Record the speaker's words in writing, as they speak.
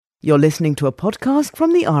You're listening to a podcast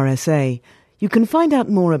from the RSA. You can find out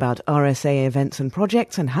more about RSA events and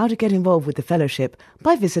projects and how to get involved with the fellowship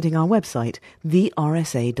by visiting our website,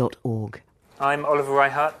 thersa.org. I'm Oliver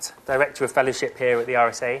Reihart, Director of Fellowship here at the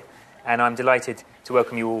RSA, and I'm delighted to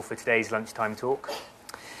welcome you all for today's lunchtime talk.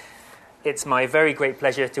 It's my very great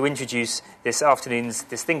pleasure to introduce this afternoon's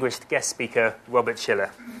distinguished guest speaker, Robert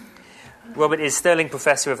Shiller. Robert is Sterling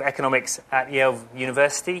Professor of Economics at Yale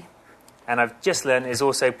University, and I've just learned is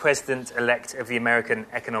also President-elect of the American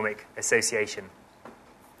Economic Association.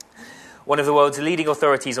 One of the world's leading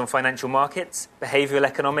authorities on financial markets, behavioral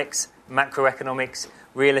economics, macroeconomics,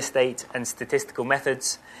 real estate, and statistical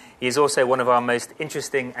methods, he is also one of our most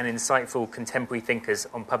interesting and insightful contemporary thinkers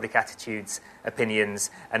on public attitudes,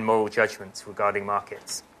 opinions, and moral judgments regarding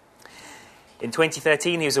markets. In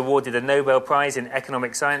 2013, he was awarded a Nobel Prize in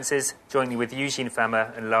Economic Sciences, jointly with Eugene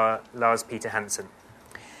Fama and Lars Peter Hansen.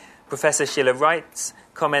 Professor Shiller writes,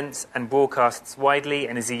 comments, and broadcasts widely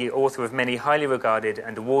and is the author of many highly regarded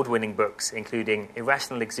and award-winning books, including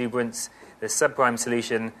Irrational Exuberance, The Subprime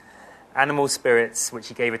Solution, Animal Spirits, which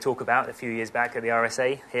he gave a talk about a few years back at the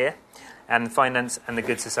RSA here, and Finance and the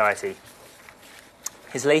Good Society.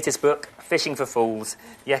 His latest book, Fishing for Fools,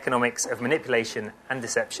 The Economics of Manipulation and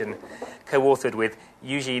Deception, co-authored with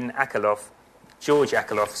George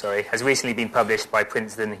Akerlof, has recently been published by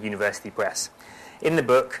Princeton University Press. In the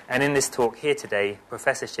book, and in this talk here today,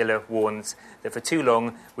 Professor Shiller warns that for too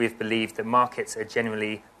long we have believed that markets are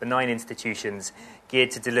generally benign institutions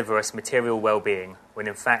geared to deliver us material well-being, when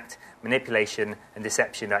in fact manipulation and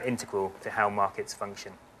deception are integral to how markets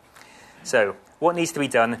function. So, what needs to be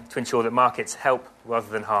done to ensure that markets help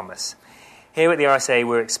rather than harm us? Here at the RSA,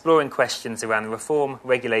 we're exploring questions around the reform,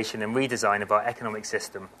 regulation, and redesign of our economic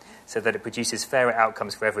system so that it produces fairer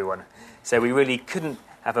outcomes for everyone. So we really couldn't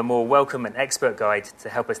have a more welcome and expert guide to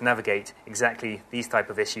help us navigate exactly these type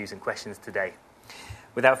of issues and questions today.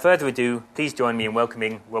 Without further ado, please join me in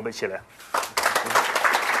welcoming Robert Shiller.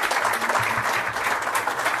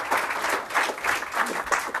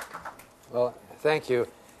 Well, thank you.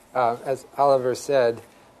 As Oliver said,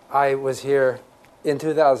 I was here in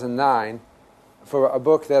 2009 for a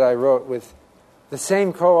book that I wrote with the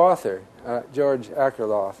same co-author, George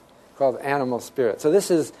Akerlof, called Animal Spirits. So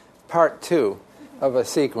this is part 2 of a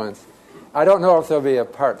sequence. I don't know if there'll be a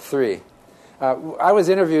part 3.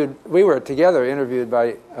 We were together interviewed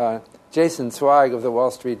by Jason Zweig of the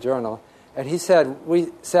Wall Street Journal, and he said we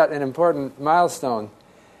set an important milestone.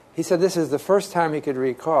 He said this is the first time he could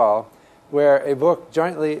recall where a book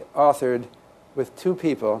jointly authored with 2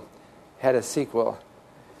 people had a sequel.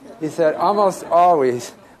 He said almost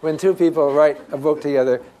always when 2 people write a book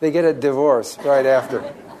together, they get a divorce right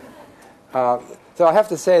after. So I have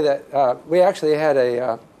to say that we actually had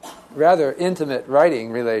a rather intimate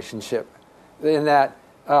writing relationship in that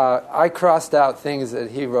I crossed out things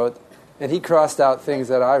that he wrote and he crossed out things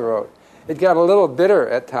that I wrote. It got a little bitter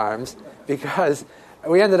at times because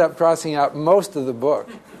we ended up crossing out most of the book.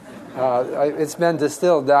 It's been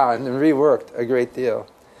distilled down and reworked a great deal.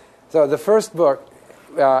 So the first book,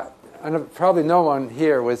 and probably no one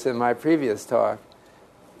here was in my previous talk.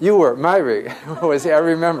 You were, Myri was here, I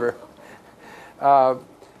remember. Both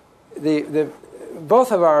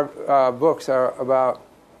of our books are about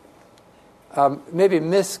maybe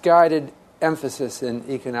misguided emphasis in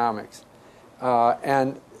economics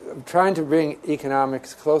and trying to bring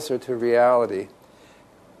economics closer to reality,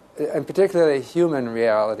 and particularly human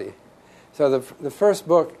reality. So the first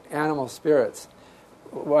book, Animal Spirits,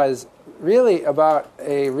 was really about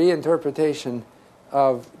a reinterpretation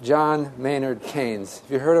of John Maynard Keynes.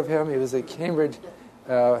 Have you heard of him? He was at Cambridge,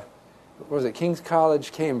 King's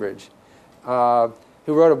College, Cambridge,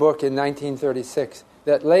 who wrote a book in 1936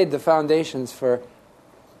 that laid the foundations for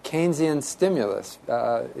Keynesian stimulus,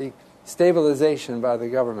 stabilization by the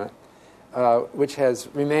government, which has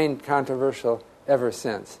remained controversial ever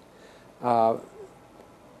since. What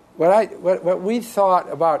we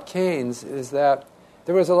thought about Keynes is that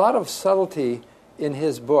there was a lot of subtlety in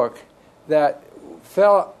his book that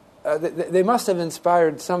they must have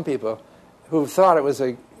inspired some people who thought it was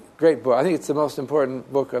a great book. I think it's the most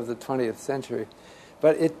important book of the 20th century.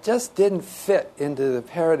 But it just didn't fit into the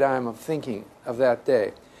paradigm of thinking of that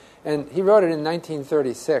day. And he wrote it in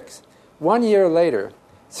 1936. 1 year later,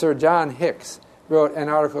 Sir John Hicks wrote an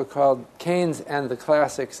article called Keynes and the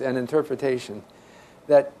Classics and Interpretation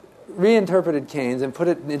that reinterpreted Keynes and put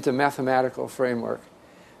it into mathematical framework.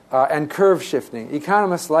 And curve shifting.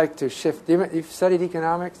 Economists like to shift. You've studied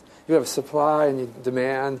economics? You have supply and you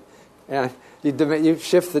demand, and you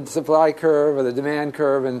shift the supply curve or the demand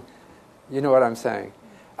curve, and you know what I'm saying.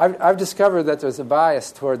 I've discovered that there's a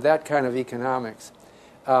bias toward that kind of economics.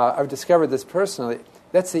 I've discovered this personally,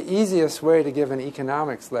 that's the easiest way to give an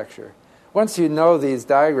economics lecture. Once you know these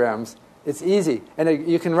diagrams, it's easy. And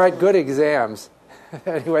you can write good exams.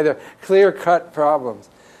 Anyway, they're clear-cut problems.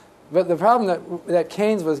 But the problem that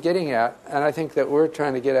Keynes was getting at, and I think that we're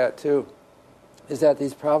trying to get at too, is that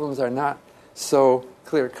these problems are not so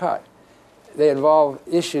clear-cut. They involve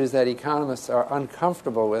issues that economists are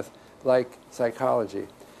uncomfortable with, like psychology.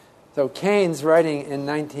 So Keynes, writing in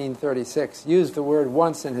 1936, used the word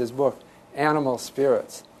once in his book, animal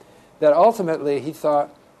spirits, that ultimately he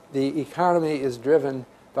thought the economy is driven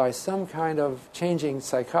by some kind of changing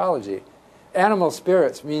psychology. Animal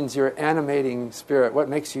spirits means your animating spirit, what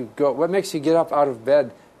makes you get up out of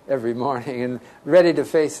bed every morning and ready to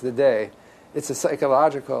face the day. It's a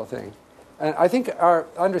psychological thing. And I think our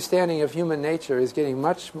understanding of human nature is getting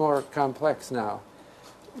much more complex now.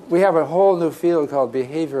 We have a whole new field called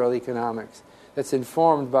behavioral economics that's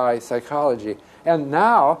informed by psychology, and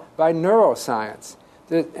now by neuroscience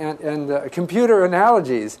and computer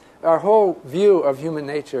analogies. Our whole view of human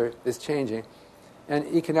nature is changing, and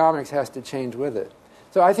economics has to change with it.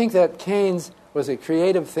 So I think that Keynes was a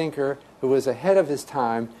creative thinker who was ahead of his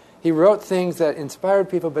time. He wrote things that inspired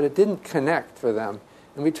people, but it didn't connect for them.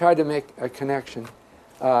 And we tried to make a connection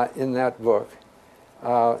in that book.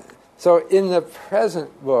 So in the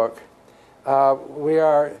present book, we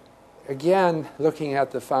are again looking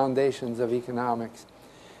at the foundations of economics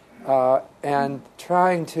and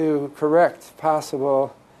trying to correct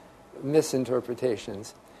possible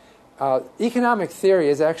misinterpretations. Economic theory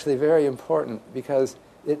is actually very important because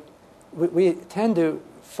we tend to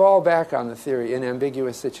fall back on the theory in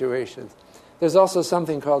ambiguous situations. There's also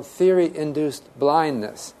something called theory-induced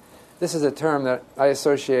blindness. This is a term that I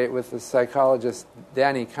associate with the psychologist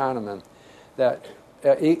Danny Kahneman, that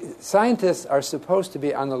scientists are supposed to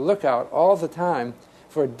be on the lookout all the time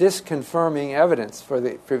for disconfirming evidence for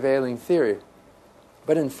the prevailing theory.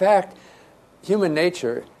 But in fact, human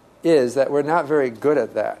nature is that we're not very good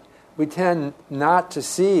at that. We tend not to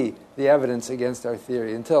see the evidence against our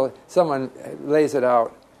theory until someone lays it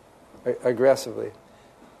out aggressively.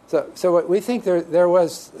 So what we think there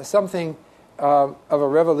was something of a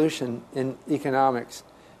revolution in economics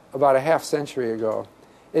about a half century ago.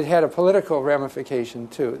 It had a political ramification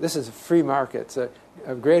too. This is free markets, a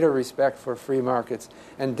greater respect for free markets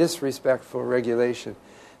and disrespect for regulation.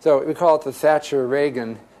 So we call it the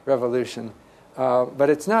Thatcher-Reagan revolution. But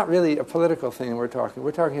it's not really a political thing we're talking.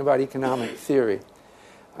 We're talking about economic theory.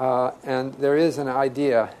 And there is an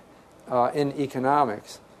idea in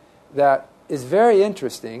economics that is very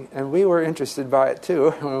interesting, and we were interested by it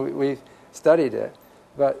too when we studied it,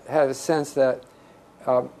 but had a sense that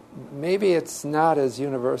maybe it's not as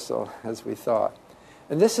universal as we thought.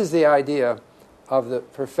 And this is the idea of the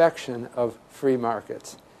perfection of free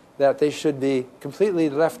markets, that they should be completely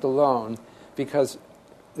left alone because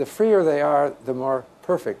the freer they are, the more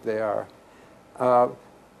perfect they are.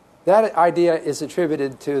 That idea is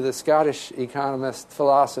attributed to the Scottish economist,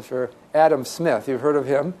 philosopher Adam Smith. You've heard of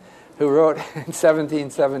him, who wrote in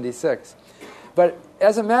 1776. But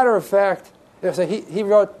as a matter of fact, so he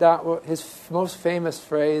wrote down, his most famous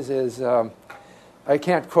phrase is, I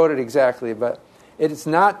can't quote it exactly, but it's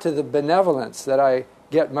not to the benevolence that I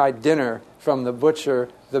get my dinner from the butcher,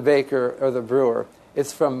 the baker, or the brewer.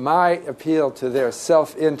 It's from my appeal to their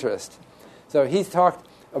self-interest. So he talked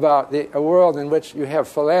about a world in which you have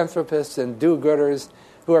philanthropists and do-gooders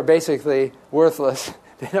who are basically worthless.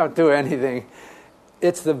 They don't do anything.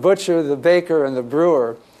 It's the butcher, the baker, and the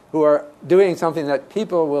brewer who are doing something that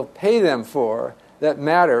people will pay them for that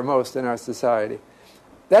matter most in our society.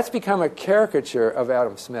 That's become a caricature of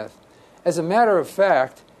Adam Smith. As a matter of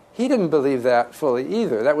fact, he didn't believe that fully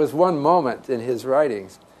either. That was one moment in his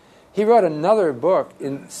writings. He wrote another book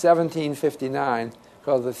in 1759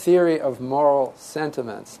 called The Theory of Moral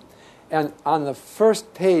Sentiments. And on the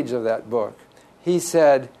first page of that book, he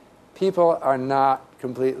said, people are not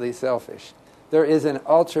completely selfish. There is an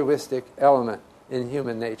altruistic element in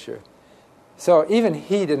human nature. So even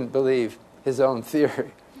he didn't believe his own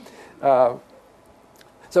theory. So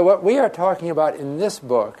what we are talking about in this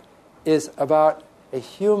book is about a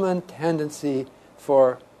human tendency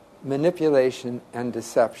for manipulation and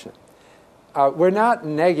deception. We're not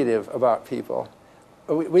negative about people.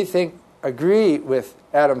 We agree with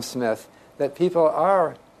Adam Smith that people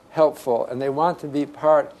are helpful and they want to be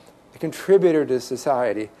a contributor to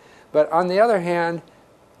society. But on the other hand,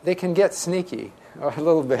 they can get sneaky a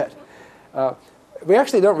little bit. We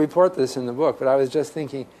actually don't report this in the book, but I was just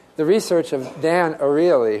thinking, the research of Dan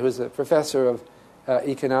Ariely, who's a professor of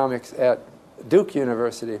economics at Duke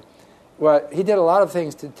University, he did a lot of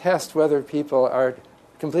things to test whether people are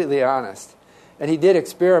completely honest. And he did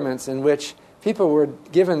experiments in which people were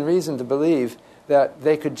given reason to believe that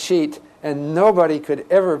they could cheat and nobody could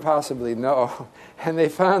ever possibly know. And they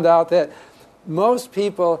found out that most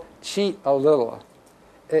people cheat a little.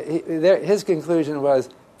 His conclusion was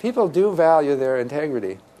people do value their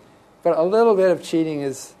integrity, but a little bit of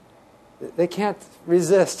cheating they can't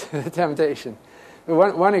resist the temptation.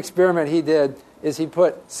 One experiment he did is he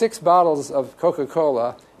put 6 bottles of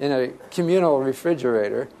Coca-Cola in a communal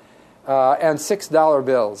refrigerator and $6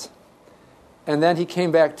 bills. And then he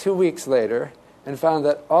came back 2 weeks later and found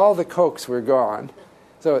that all the Cokes were gone.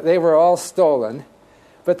 So they were all stolen,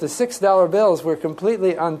 but the $6 bills were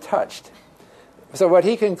completely untouched. So what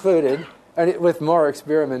he concluded, and with more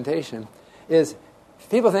experimentation, is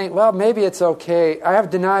people think, well, maybe it's okay. I have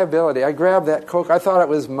deniability. I grabbed that Coke. I thought it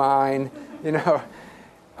was mine,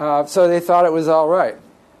 so they thought it was all right.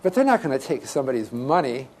 But they're not going to take somebody's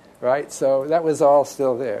money, right? So that was all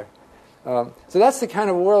still there. So that's the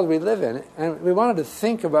kind of world we live in, and we wanted to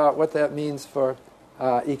think about what that means for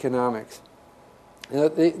economics.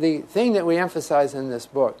 The thing that we emphasize in this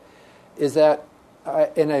book is that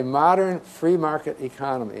in a modern free market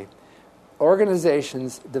economy,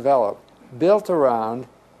 organizations develop built around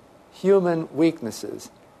human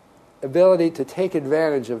weaknesses, ability to take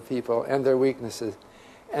advantage of people and their weaknesses,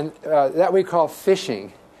 and that we call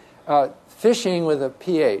phishing. Phishing with a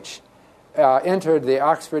PH. Entered the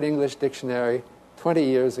Oxford English Dictionary 20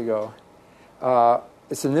 years ago.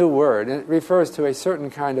 It's a new word, and it refers to a certain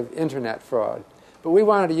kind of internet fraud. But we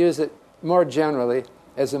wanted to use it more generally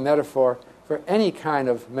as a metaphor for any kind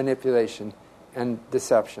of manipulation and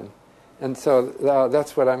deception. And so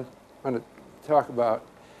that's what I'm going to talk about.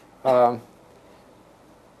 And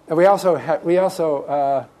we also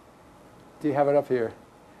do you have it up here?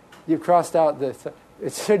 You crossed out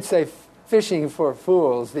it should say Fishing for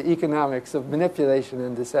Fools, the economics of manipulation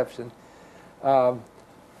and deception.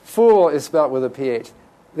 Fool is spelt with a PH.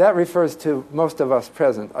 That refers to most of us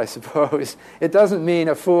present, I suppose. It doesn't mean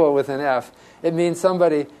a fool with an F. It means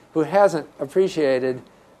somebody who hasn't appreciated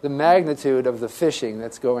the magnitude of the phishing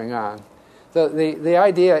that's going on. So the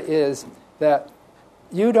idea is that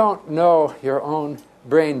you don't know your own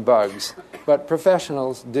brain bugs, but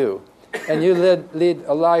professionals do. And you lead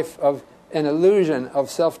a life of an illusion of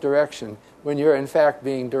self-direction when you're in fact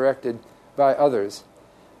being directed by others.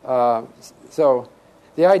 So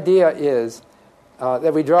the idea is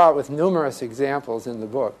that we draw it with numerous examples in the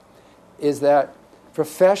book, is that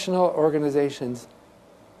professional organizations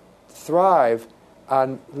thrive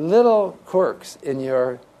on little quirks in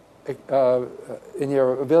your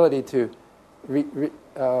ability to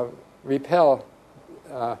repel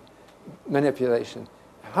manipulation.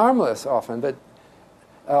 Harmless often, but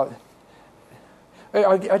I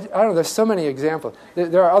don't know, there's so many examples.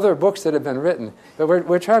 There are other books that have been written, but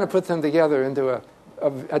we're trying to put them together into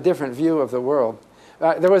a different view of the world.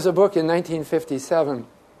 There was a book in 1957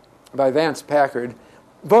 by Vance Packard.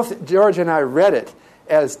 Both George and I read it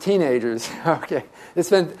as teenagers. Okay,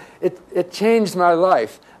 it changed my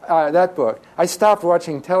life, that book. I stopped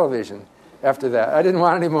watching television after that. I didn't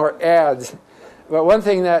want any more ads. But one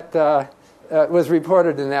thing that was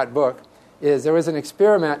reported in that book is there was an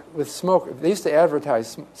experiment with smokers. They used to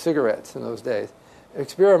advertise cigarettes in those days.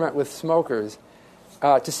 Experiment with smokers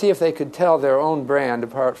to see if they could tell their own brand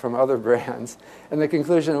apart from other brands. And the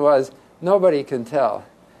conclusion was nobody can tell,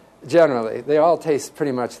 generally. They all taste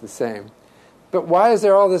pretty much the same. But why is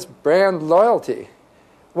there all this brand loyalty?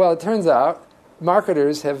 Well, it turns out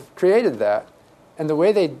marketers have created that. And the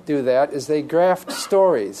way they do that is they graft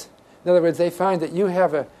stories. In other words, they find that you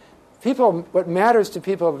have what matters to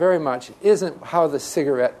people very much isn't how the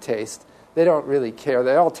cigarette tastes. They don't really care.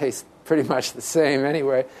 They all taste pretty much the same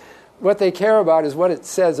anyway. What they care about is what it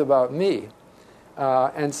says about me.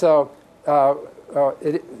 And so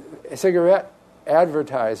cigarette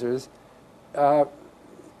advertisers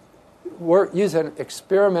use an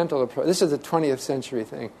experimental approach. This is a 20th century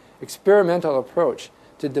thing. Experimental approach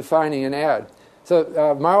to defining an ad.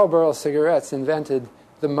 So Marlboro cigarettes invented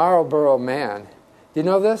the Marlboro Man. Do you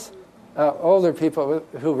know this? Older people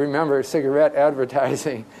who remember cigarette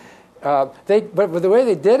advertising. But the way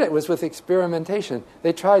they did it was with experimentation.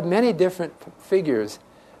 They tried many different figures,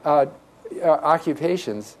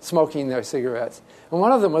 occupations, smoking their cigarettes. And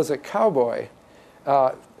one of them was a cowboy,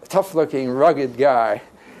 tough-looking, rugged guy.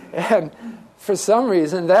 And for some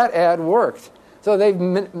reason, that ad worked. So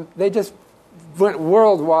they just went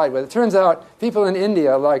worldwide with it. Turns out people in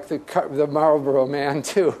India like the Marlboro Man,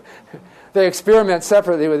 too. They experiment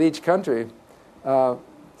separately with each country. So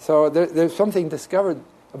there's something discovered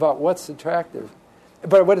about what's attractive.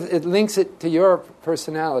 But it links it to your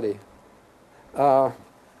personality.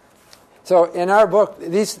 So in our book,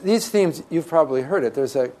 these themes, you've probably heard it.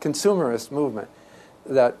 There's a consumerist movement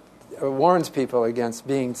that warns people against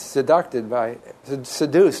being seduced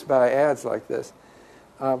by ads like this.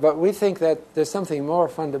 But we think that there's something more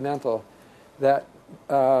fundamental that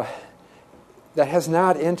has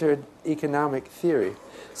not entered economic theory.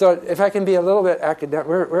 So if I can be a little bit academic,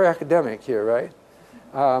 we're academic here,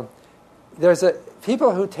 right? There's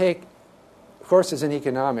people who take courses in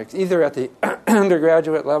economics, either at the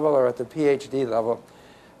undergraduate level or at the PhD level,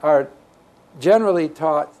 are generally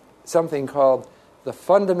taught something called the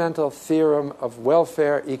fundamental theorem of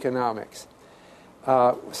welfare economics.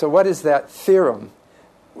 So what is that theorem?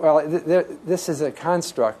 Well, this is a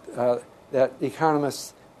construct that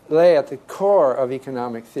economists lay at the core of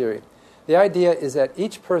economic theory. The idea is that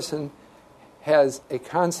each person has a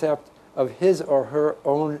concept of his or her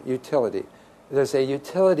own utility. There's a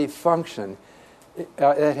utility function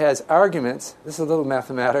that has arguments, this is a little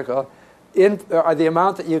mathematical, in the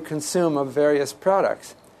amount that you consume of various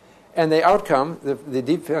products. And the outcome, the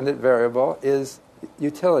dependent variable, is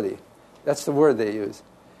utility. That's the word they use.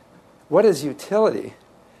 What is utility?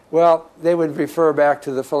 Well, they would refer back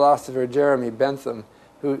to the philosopher Jeremy Bentham,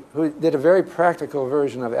 who did a very practical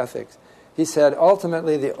version of ethics. He said,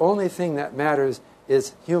 ultimately, the only thing that matters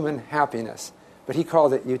is human happiness. But he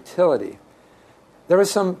called it utility. There was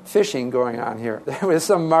some fishing going on here. There was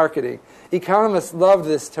some marketing. Economists loved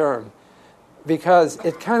this term because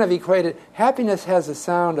it kind of equated, happiness has a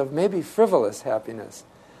sound of maybe frivolous happiness.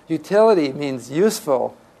 Utility means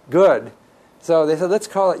useful, good. So they said, let's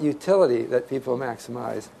call it utility that people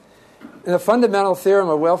maximize. And the fundamental theorem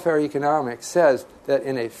of welfare economics says that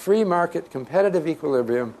in a free market competitive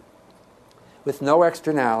equilibrium with no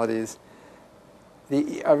externalities,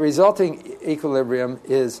 the resulting equilibrium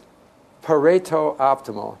is Pareto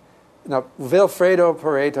optimal. Now, Vilfredo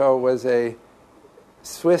Pareto was a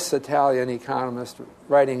Swiss-Italian economist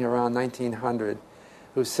writing around 1900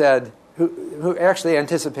 who actually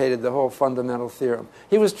anticipated the whole fundamental theorem.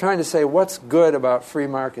 He was trying to say what's good about free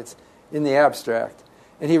markets in the abstract.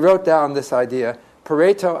 And he wrote down this idea,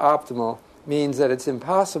 Pareto optimal means that it's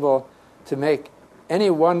impossible to make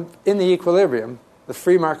any one, in the equilibrium, the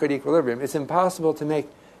free market equilibrium, it's impossible to make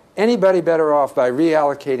anybody better off by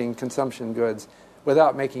reallocating consumption goods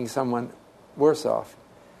without making someone worse off.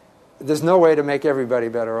 There's no way to make everybody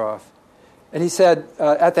better off. And he said,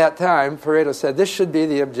 at that time, Pareto said, this should be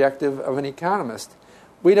the objective of an economist.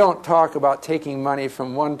 We don't talk about taking money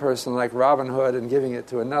from one person like Robin Hood and giving it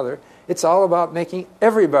to another. It's all about making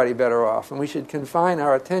everybody better off, and we should confine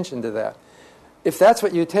our attention to that. If that's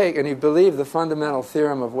what you take, and you believe the fundamental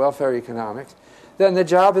theorem of welfare economics, then the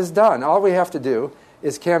job is done. All we have to do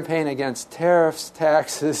is campaign against tariffs,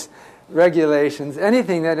 taxes, regulations,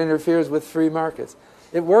 anything that interferes with free markets.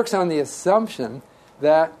 It works on the assumption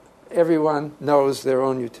that everyone knows their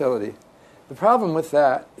own utility. The problem with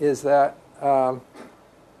that is that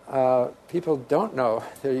people don't know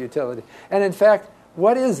their utility. And in fact,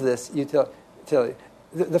 what is this utility?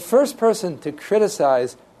 The first person to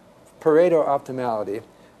criticize Pareto optimality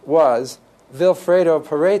was Vilfredo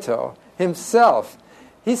Pareto himself.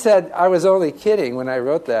 He said, I was only kidding when I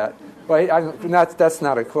wrote that. Well, that's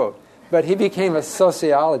not a quote. But he became a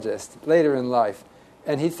sociologist later in life.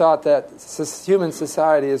 And he thought that human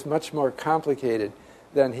society is much more complicated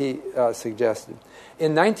than he suggested.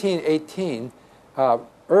 In 1918,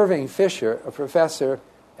 Irving Fisher, a professor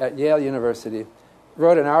at Yale University,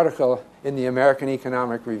 wrote an article in the American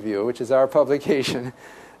Economic Review, which is our publication.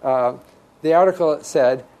 The article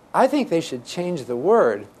said, I think they should change the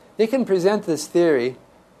word. They can present this theory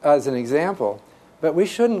as an example, but we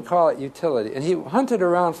shouldn't call it utility. And he hunted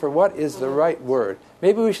around for what is the right word.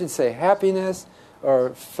 Maybe we should say happiness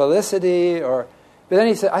or felicity, but then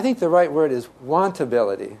he said, I think the right word is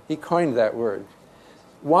wantability. He coined that word.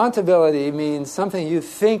 Wantability means something you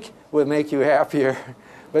think will make you happier,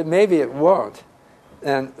 but maybe it won't.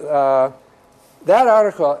 And that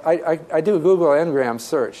article, I do Google Ngram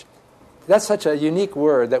search. That's such a unique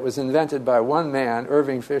word that was invented by one man,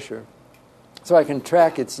 Irving Fisher. So I can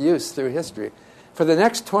track its use through history. For the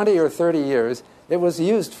next 20 or 30 years, it was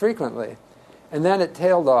used frequently. And then it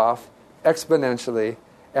tailed off exponentially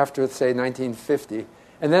after, say, 1950.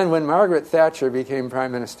 And then when Margaret Thatcher became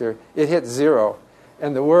prime minister, it hit zero.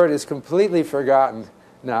 And the word is completely forgotten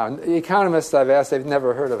now. Economists I've asked, they've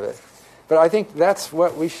never heard of it. But I think that's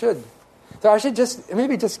what we should. So I should just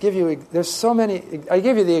give you, there's so many, I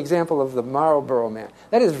gave you the example of the Marlboro Man.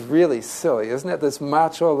 That is really silly, isn't it? This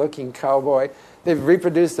macho-looking cowboy. They've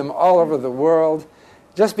reproduced them all over the world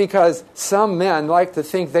just because some men like to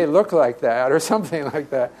think they look like that or something like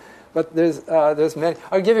that. But there's many.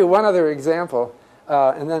 I'll give you one other example.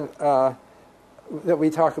 and then that we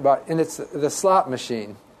talk about, and it's the slot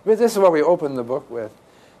machine. This is what we open the book with.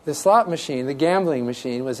 The slot machine, the gambling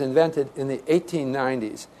machine, was invented in the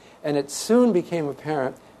 1890s, and it soon became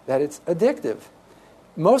apparent that it's addictive.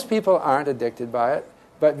 Most people aren't addicted by it,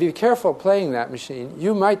 but be careful playing that machine.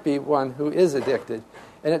 You might be one who is addicted,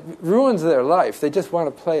 and it ruins their life. They just want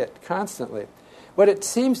to play it constantly. What it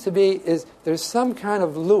seems to be is there's some kind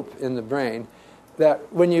of loop in the brain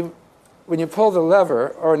that when you pull the lever,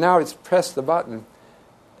 or now it's press the button,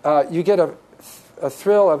 you get a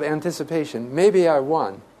thrill of anticipation. Maybe I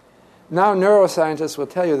won. Now neuroscientists will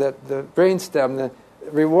tell you that the brainstem, the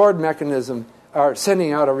reward mechanism, are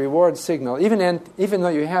sending out a reward signal, even though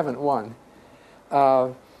you haven't won.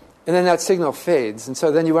 And then that signal fades, and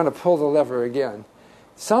so then you want to pull the lever again.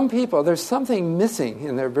 Some people, there's something missing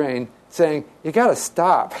in their brain saying, you got to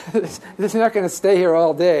stop. This is not going to stay here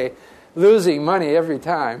all day, losing money every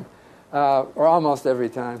time, or almost every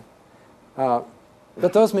time.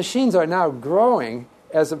 But those machines are now growing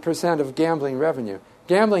as a percent of gambling revenue.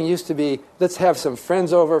 Gambling used to be, let's have some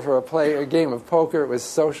friends over for a game of poker. It was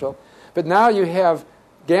social. But now you have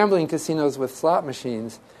gambling casinos with slot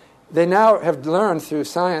machines. They now have learned through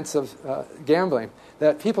science of gambling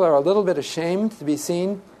that people are a little bit ashamed to be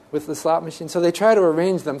seen with the slot machine. So they try to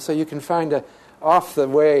arrange them so you can find a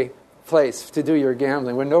off-the-way place to do your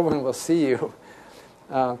gambling where no one will see you.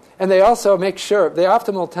 And they also make sure the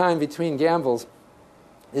optimal time between gambles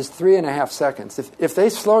is 3.5 seconds. If they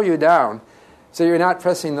slow you down, so you're not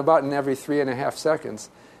pressing the button every 3.5 seconds,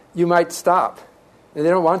 you might stop. And they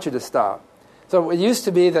don't want you to stop. So it used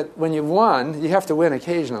to be that when you won, you have to win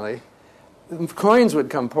occasionally, coins would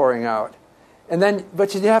come pouring out.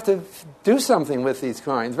 But you have to do something with these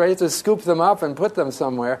coins, right? You have to scoop them up and put them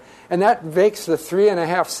somewhere. And that breaks the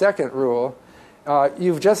 3.5 second rule.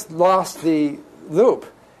 You've just lost the loop.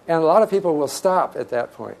 And a lot of people will stop at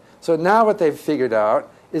that point. So now what they've figured out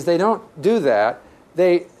is they don't do that.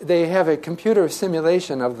 They have a computer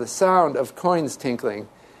simulation of the sound of coins tinkling.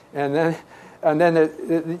 And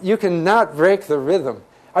then you cannot break the rhythm.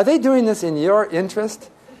 Are they doing this in your interest?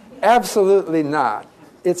 Absolutely not.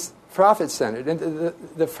 It's profit-centered. And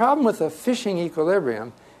the problem with a fishing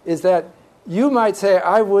equilibrium is that you might say,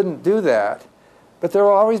 I wouldn't do that, but there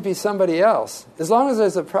will always be somebody else, as long as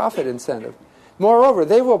there's a profit incentive. Moreover,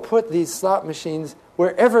 they will put these slot machines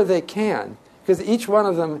wherever they can, because each one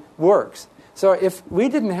of them works. So if we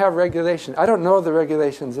didn't have regulation, I don't know the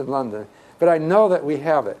regulations in London, but I know that we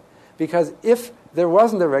have it. Because if there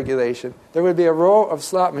wasn't a regulation, there would be a row of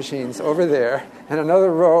slot machines over there and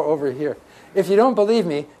another row over here. If you don't believe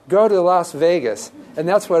me, go to Las Vegas, and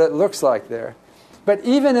that's what it looks like there. But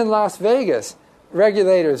even in Las Vegas,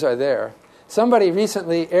 regulators are there. Somebody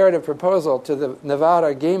recently aired a proposal to the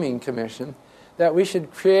Nevada Gaming Commission that we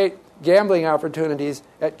should create gambling opportunities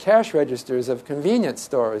at cash registers of convenience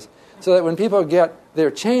stores so that when people get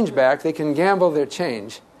their change back, they can gamble their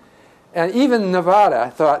change. And even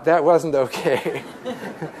Nevada thought that wasn't okay.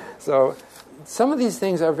 So some of these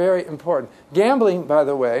things are very important. Gambling, by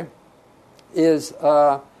the way, is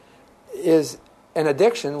an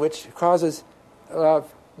addiction which causes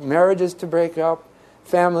marriages to break up,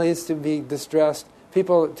 families to be distressed,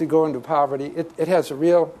 people to go into poverty. It has a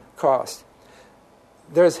real cost.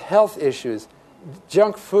 There's health issues.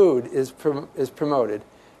 Junk food is promoted.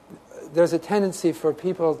 There's a tendency for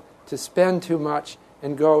people to spend too much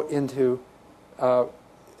and go into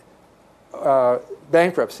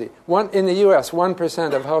bankruptcy. In the U.S.,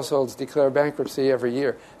 1% of households declare bankruptcy every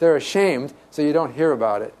year. They're ashamed, so you don't hear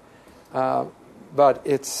about it. But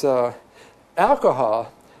it's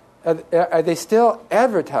alcohol. They still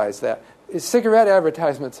advertise that. Cigarette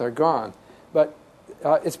advertisements are gone. But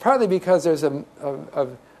it's partly because there's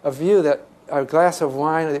a view that a glass of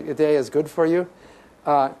wine a day is good for you.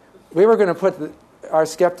 We were going to put our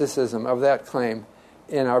skepticism of that claim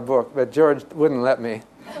in our book, but George wouldn't let me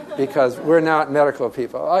because we're not medical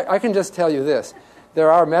people. I can just tell you this.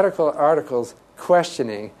 There are medical articles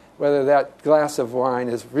questioning whether that glass of wine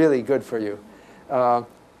is really good for you. But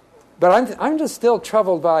I'm just still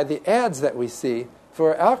troubled by the ads that we see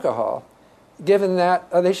for alcohol, given that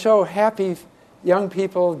they show happy young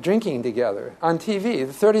people drinking together on TV.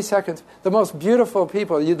 The 30 seconds, the most beautiful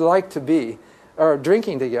people you'd like to be are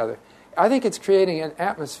drinking together. I think it's creating an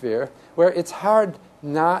atmosphere where it's hard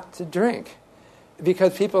not to drink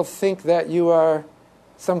because people think that you are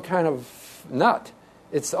some kind of nut.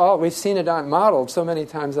 We've seen it modeled so many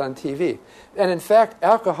times on TV. And in fact,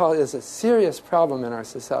 alcohol is a serious problem in our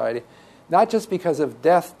society, not just because of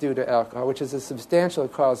death due to alcohol, which is a substantial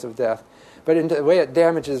cause of death, but in the way it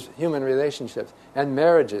damages human relationships and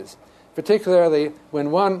marriages. particularly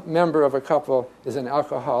when one member of a couple is an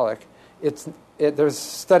alcoholic. There's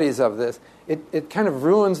studies of this. It kind of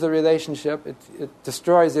ruins the relationship. It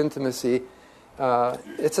destroys intimacy.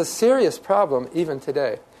 It's a serious problem even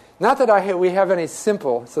today. Not that we have any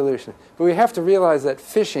simple solution, but we have to realize that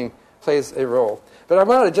fishing plays a role. But I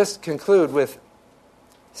want to just conclude with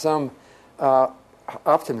some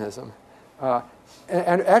optimism.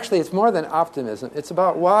 And actually, it's more than optimism. It's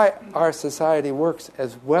about why our society works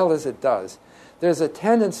as well as it does. There's a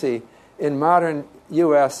tendency in modern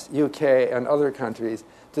U.S., U.K., and other countries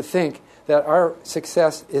to think that our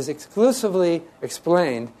success is exclusively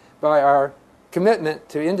explained by our commitment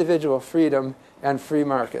to individual freedom and free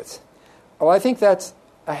markets. Well, I think that's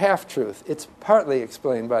a half-truth. It's partly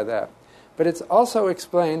explained by that. But it's also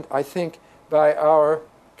explained, I think, by our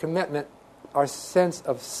commitment, our sense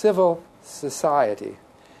of civil society.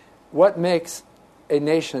 What makes a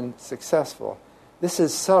nation successful? This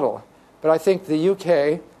is subtle, but I think the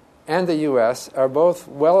UK and the US are both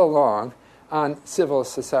well along on civil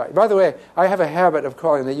society. By the way, I have a habit of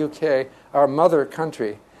calling the UK our mother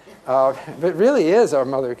country. It really is our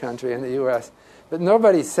mother country in the US. But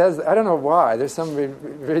nobody says that. I don't know why. There's some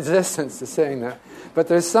resistance to saying that. But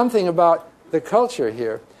there's something about the culture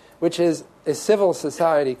here, which is a civil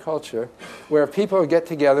society culture where people get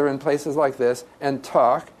together in places like this and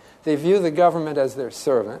talk. They view the government as their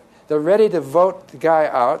servant. They're ready to vote the guy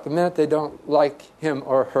out the minute they don't like him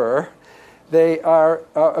or her. They are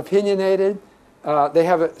opinionated. They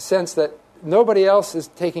have a sense that nobody else is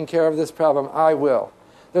taking care of this problem. I will.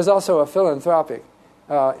 There's also a philanthropic.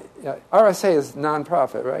 RSA is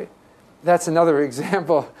nonprofit, right? That's another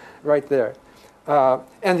example right there.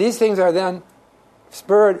 And these things are then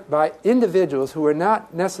spurred by individuals who are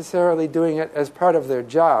not necessarily doing it as part of their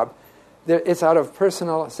job. It's out of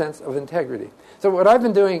personal sense of integrity. So what I've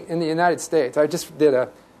been doing in the United States, I just did a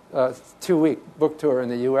 2-week book tour in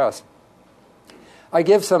the U.S. I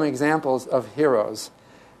give some examples of heroes,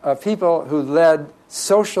 people who led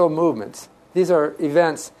social movements. These are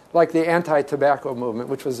events like the anti-tobacco movement,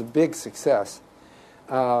 which was a big success.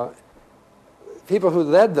 People who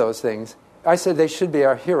led those things, I said they should be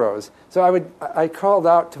our heroes. So I called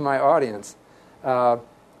out to my audience,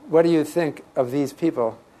 what do you think of these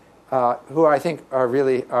people who I think are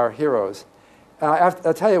really our heroes?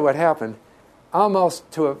 I'll tell you what happened. Almost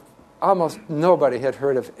nobody had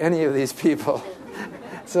heard of any of these people.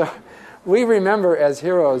 So we remember as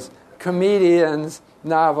heroes comedians,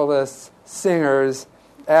 novelists, singers,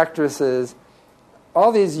 actresses,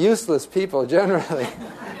 all these useless people generally,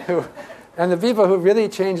 and the people who really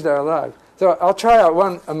changed our lives. So I'll try out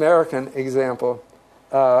one American example,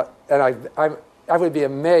 and I would be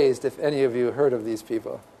amazed if any of you heard of these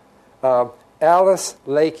people. Alice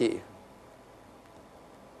Lakey.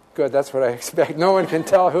 Good, that's what I expect. No one can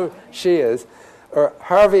tell who she is. Or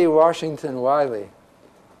Harvey Washington Wiley.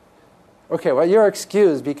 Okay, well, you're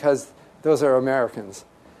excused because those are Americans.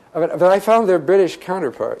 But I found their British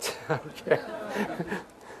counterparts. Okay.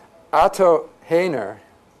 Otto Hainer.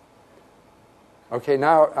 Okay,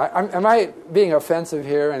 now, am I being offensive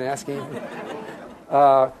here and asking?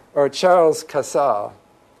 Or Charles Casal.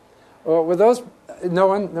 Or were those, no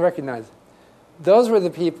one recognized? Those were the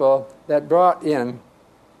people that brought in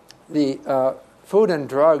the food and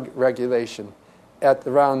drug regulation at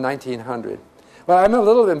around 1900. Well, I'm a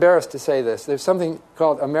little embarrassed to say this. There's something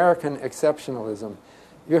called American exceptionalism.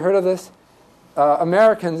 You heard of this?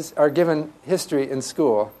 Americans are given history in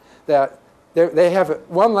school that they have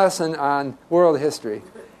one lesson on world history.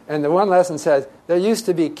 And the one lesson says, there used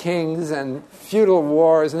to be kings and feudal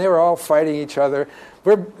wars, and they were all fighting each other.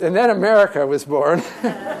 And then America was born.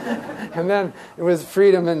 And then it was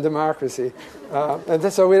freedom and democracy.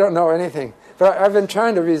 And so we don't know anything. But I've been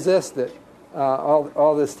trying to resist it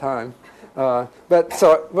all this time. But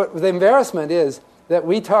the embarrassment is that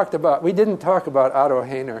we didn't talk about Otto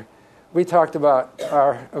Hainer. We talked about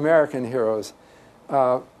our American heroes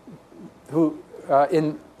who,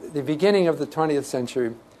 in the beginning of the 20th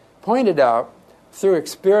century, pointed out through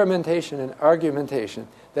experimentation and argumentation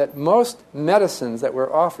that most medicines that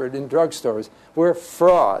were offered in drugstores were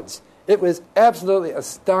frauds. It was absolutely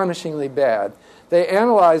astonishingly bad. They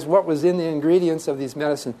analyzed what was in the ingredients of these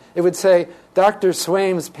medicines. It would say, Dr.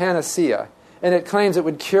 Swaim's panacea, and it claims it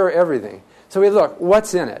would cure everything. So we look,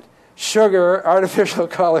 what's in it? Sugar, artificial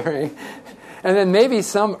coloring, and then maybe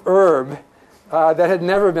some herb that had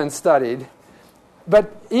never been studied.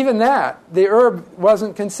 But even that, the herb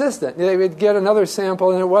wasn't consistent. They would get another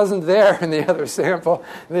sample, and it wasn't there in the other sample.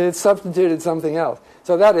 They had substituted something else.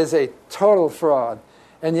 So that is a total fraud.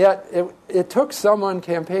 And yet, it took someone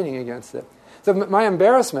campaigning against it. So my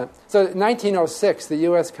embarrassment, so in 1906, the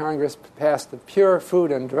U.S. Congress passed the Pure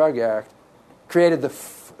Food and Drug Act, created the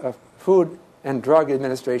Food and Drug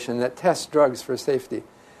Administration that tests drugs for safety.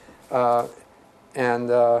 The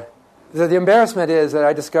embarrassment is that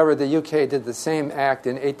I discovered the UK did the same act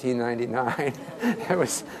in 1899. It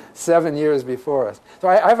was 7 years before us. So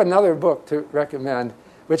I have another book to recommend,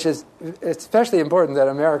 which is especially important that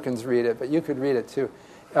Americans read it, but you could read it too.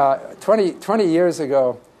 20 years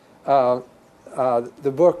ago,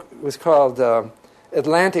 the book was called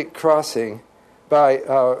Atlantic Crossing by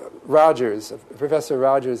Rogers, Professor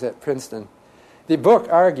Rogers at Princeton. The book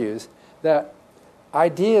argues that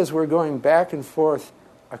ideas were going back and forth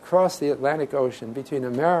across the Atlantic Ocean between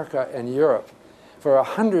America and Europe for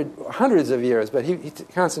hundreds of years, but he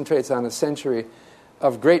concentrates on a century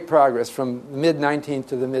of great progress from the mid-19th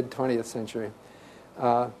to the mid-20th century.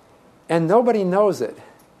 And nobody knows it.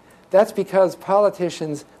 That's because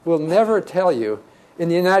politicians will never tell you. In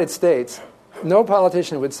the United States, no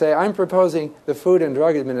politician would say, I'm proposing the Food and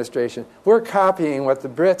Drug Administration. We're copying what the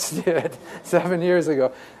Brits did 7 years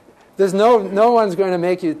ago. There's no one's going to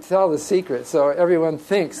make you tell the secret, so everyone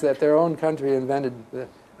thinks that their own country invented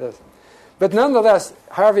this. But nonetheless,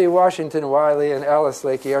 Harvey Washington Wiley and Alice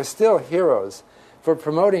Lakey are still heroes for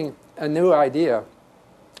promoting a new idea.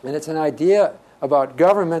 And it's an idea about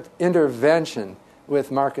government intervention with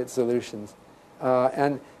market solutions.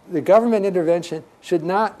 And the government intervention should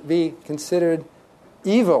not be considered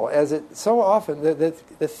evil, as it so often, the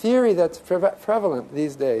theory that's prevalent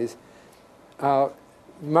these days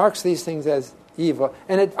marks these things as evil,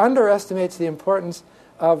 and it underestimates the importance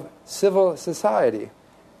of civil society.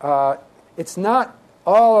 It's not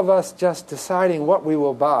all of us just deciding what we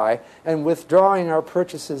will buy and withdrawing our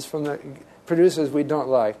purchases from the producers we don't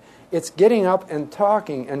like. It's getting up and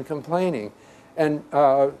talking and complaining. And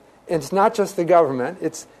it's not just the government,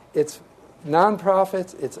 it's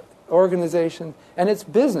nonprofits, it's organizations, and it's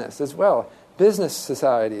business as well, business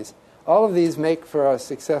societies. All of these make for a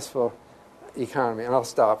successful economy, and I'll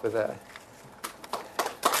stop with that.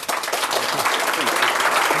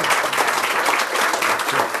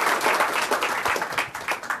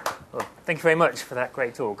 Well, thank you very much for that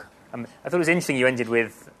great talk. I thought it was interesting you ended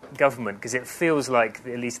with government, because it feels like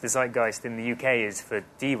at least the zeitgeist in the UK is for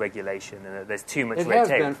deregulation and that there's too much red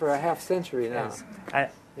tape. It has been for a half century now.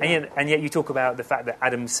 Yes. And yet you talk about the fact that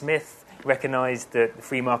Adam Smith recognised that the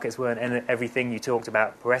free markets weren't everything. You talked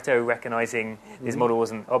about Pareto recognising his model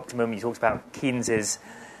wasn't optimum. You talked about Keynes's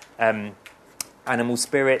animal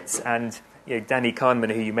spirits, and Danny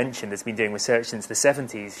Kahneman, who you mentioned, has been doing research since the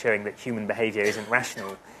 70s showing that human behaviour isn't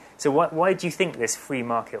rational. So why do you think this free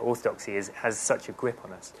market orthodoxy has such a grip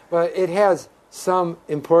on us? Well, it has some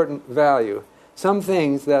important value. Some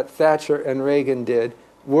things that Thatcher and Reagan did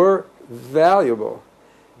were valuable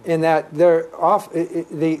in that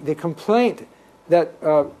the complaint that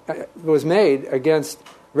was made against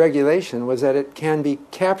regulation was that it can be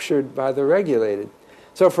captured by the regulated.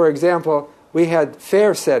 So, for example, we had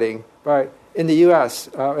fare setting in the U.S.,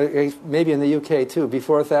 maybe in the U.K. too,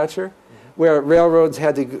 before Thatcher, where railroads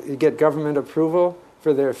had to get government approval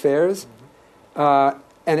for their fares. And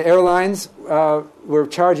airlines were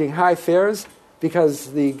charging high fares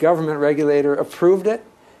because the government regulator approved it,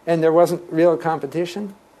 and there wasn't real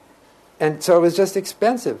competition. And so it was just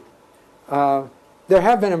expensive. There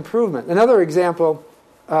have been improvements. Another example,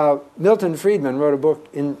 Milton Friedman wrote a book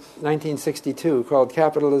in 1962 called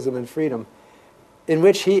Capitalism and Freedom, in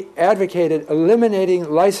which he advocated eliminating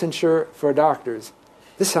licensure for doctors.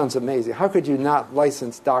 This sounds amazing. How could you not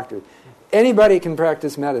license doctors? Anybody can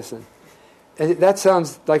practice medicine. And that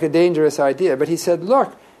sounds like a dangerous idea. But he said,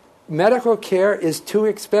 look, medical care is too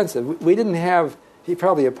expensive. We didn't have, he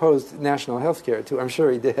probably opposed national health care too. I'm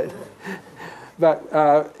sure he did. But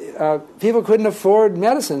people couldn't afford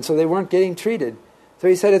medicine, so they weren't getting treated. So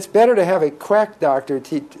he said, it's better to have a quack doctor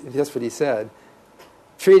teach, that's what he said,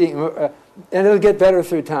 treating, and it'll get better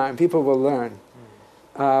through time. People will learn.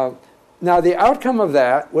 Now, the outcome of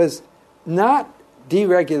that was not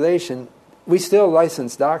deregulation. We still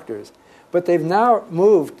license doctors. But they've now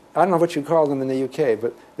moved, I don't know what you call them in the UK,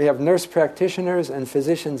 but they have nurse practitioners and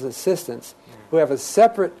physician's assistants who have a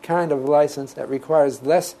separate kind of license that requires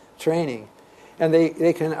less training. And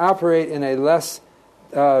they can operate in a less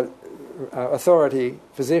authority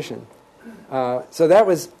position. So that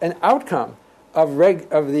was an outcome of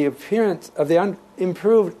the appearance of the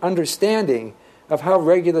improved understanding of how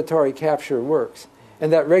regulatory capture works,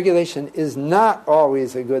 and that regulation is not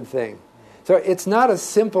always a good thing. So it's not a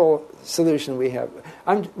simple solution we have.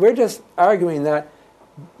 We're just arguing that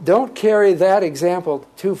don't carry that example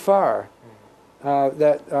too far,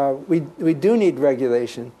 that we do need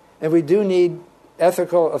regulation, And we do need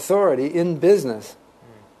ethical authority in business.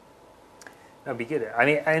 That'd be good.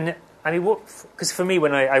 Because for me,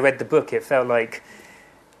 when I read the book, it felt like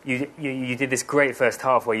you did this great first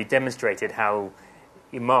half where you demonstrated how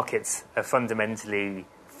your markets are fundamentally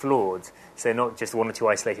flawed. So not just one or two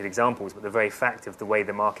isolated examples, but the very fact of the way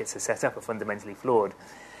the markets are set up are fundamentally flawed.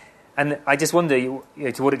 And I just wonder,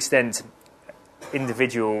 to what extent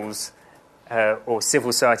individuals or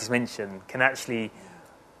civil societies mentioned can actually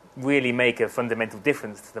really make a fundamental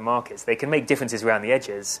difference to the markets. They can make differences around the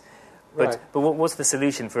edges, but what's the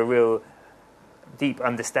solution for a real deep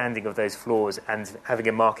understanding of those flaws and having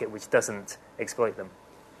a market which doesn't exploit them?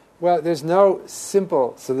 Well, there's no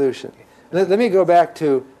simple solution. Let me go back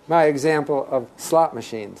to my example of slot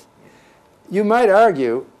machines. You might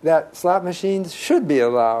argue that slot machines should be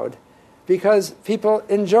allowed because people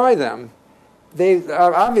enjoy them. They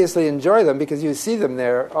obviously enjoy them because you see them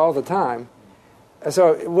there all the time.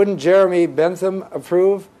 So wouldn't Jeremy Bentham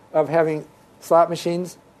approve of having slot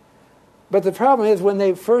machines? But the problem is when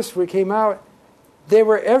they first came out, they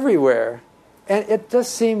were everywhere. And it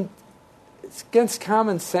just seemed it's against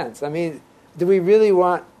common sense. I mean, do we really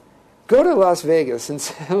want... Go to Las Vegas and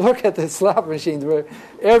look at the slot machines where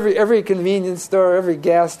every convenience store, every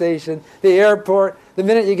gas station, the airport, the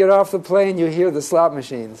minute you get off the plane, you hear the slot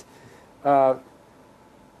machines. And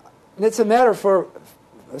it's a matter for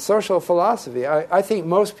social philosophy. I think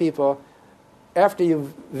most people, after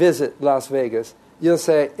you visit Las Vegas, you'll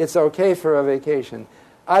say, it's okay for a vacation.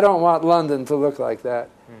 I don't want London to look like that.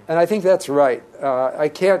 And I think that's right. I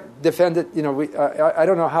can't defend it. I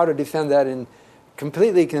don't know how to defend that in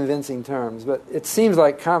completely convincing terms, but it seems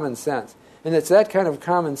like common sense. And it's that kind of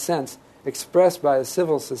common sense expressed by a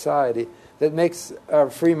civil society that makes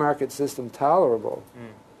our free market system tolerable.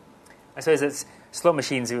 I suppose it's slot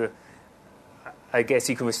machines I guess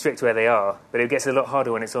you can restrict where they are, but it gets a lot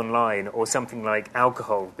harder when it's online, or something like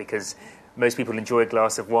alcohol, because most people enjoy a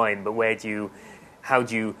glass of wine, but how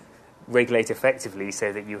do you regulate effectively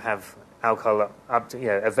so that you have alcohol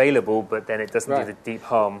available, but then it doesn't do the deep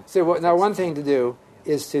harm? So now one thing to do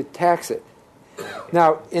is to tax it.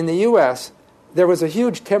 Now, in the U.S., there was a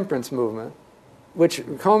huge temperance movement which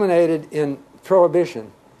culminated in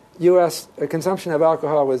prohibition. U.S. consumption of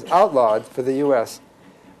alcohol was outlawed for the U.S.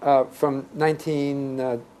 From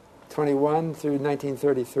 1921 through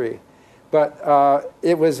 1933. But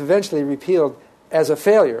it was eventually repealed as a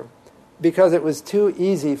failure because it was too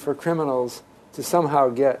easy for criminals to somehow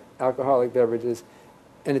get alcoholic beverages,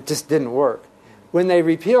 and it just didn't work. When they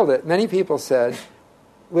repealed it, many people said,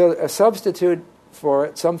 we'll substitute for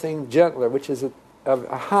it something gentler, which is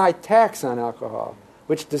a high tax on alcohol,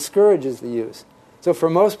 which discourages the use. So for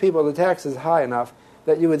most people, the tax is high enough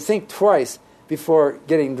that you would think twice before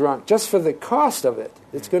getting drunk, just for the cost of it.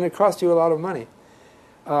 It's going to cost you a lot of money.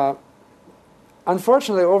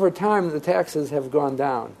 Unfortunately, over time, the taxes have gone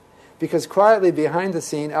down because quietly behind the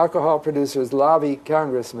scene, alcohol producers lobby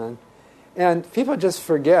congressmen, and people just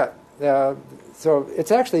forget. So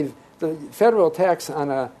it's actually, the federal tax on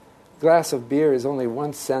a glass of beer is only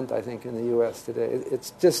 1 cent, I think, in the U.S. today.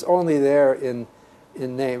 It's just only there in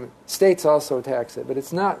name. States also tax it, but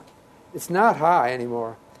it's not high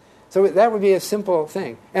anymore. So that would be a simple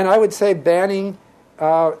thing. And I would say banning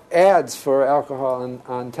ads for alcohol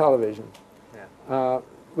on television. Yeah.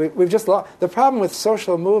 We've just lost. The problem with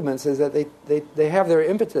social movements is that they have their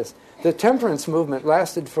impetus. The temperance movement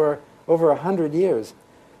lasted for over 100 years.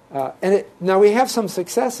 Now we have some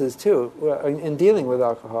successes, too, in dealing with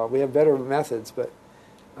alcohol. We have better methods, but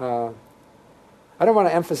I don't want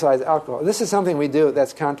to emphasize alcohol. This is something we do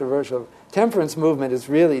that's controversial. Temperance movement is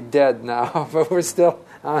really dead now, but we're still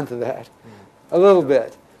on to that. A little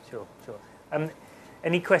bit. Sure.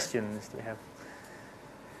 Any questions do we have?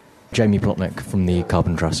 Jamie Plotnick from the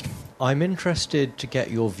Carbon Trust. I'm interested to get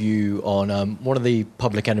your view on one of the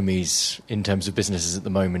public enemies in terms of businesses at the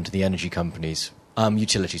moment, the energy companies,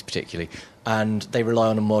 utilities particularly, and they rely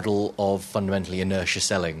on a model of fundamentally inertia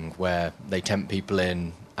selling where they tempt people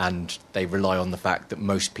in and they rely on the fact that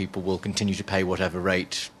most people will continue to pay whatever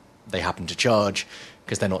rate they happen to charge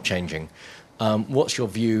because they're not changing. What's your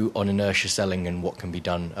view on inertia selling and what can be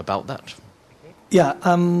done about that? Yeah,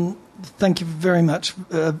 thank you very much.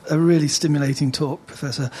 A really stimulating talk,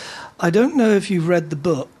 Professor. I don't know if you've read the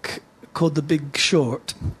book called The Big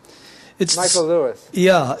Short. It's Michael Lewis.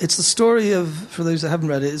 Yeah, it's the story of, for those that haven't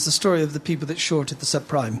read it, it's the story of the people that shorted the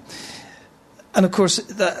subprime. And of course,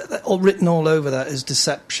 that all written all over that is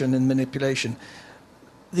deception and manipulation.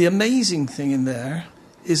 The amazing thing in there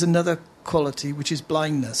is another quality, which is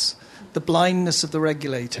blindness, the blindness of the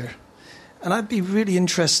regulator. And I'd be really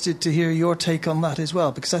interested to hear your take on that as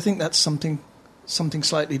well, because I think that's something something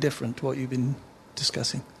slightly different to what you've been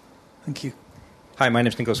discussing? Thank you. Hi, my name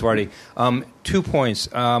is Nicholas Wardy. 2 points.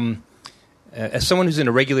 As someone who's in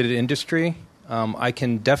a regulated industry, I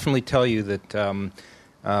can definitely tell you that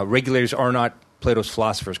regulators are not Plato's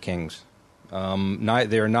philosophers' kings. They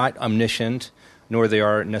are not omniscient, nor they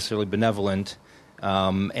are necessarily benevolent,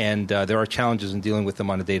 and there are challenges in dealing with them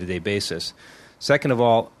on a day-to-day basis. Second of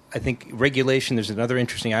all, I think regulation, there's another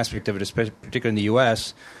interesting aspect of it, especially particularly in the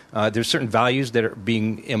U.S. There's certain values that are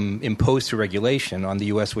being imposed through regulation on the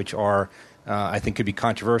U.S. which are, I think, could be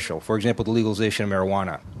controversial. For example, the legalization of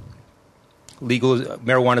marijuana.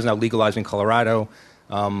 Marijuana is now legalized in Colorado.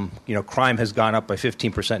 Crime has gone up by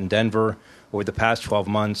 15% in Denver over the past 12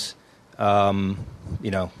 months. I don't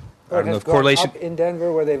know if correlation up in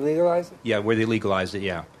Denver where they've legalized it? Yeah, where they legalized it,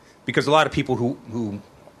 yeah. Because a lot of people who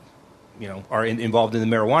are involved in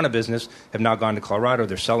the marijuana business have now gone to Colorado.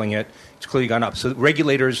 They're selling it. It's clearly gone up. So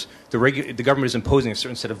regulators, the government is imposing a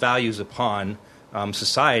certain set of values upon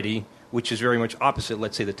society, which is very much opposite,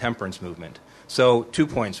 let's say, the temperance movement. So 2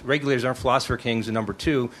 points. Regulators aren't philosopher kings. And number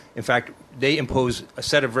two, in fact, they impose a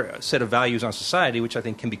set of values on society, which I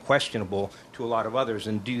think can be questionable to a lot of others.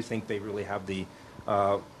 And do you think they really have the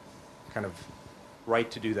kind of right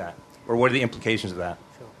to do that? Or what are the implications of that?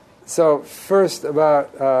 So first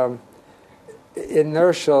about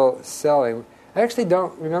inertial selling. I actually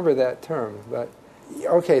don't remember that term, but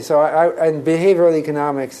okay. So in behavioral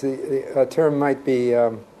economics, the term might be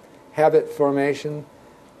habit formation,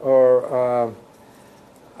 or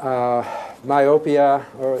myopia,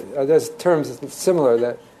 or there's terms similar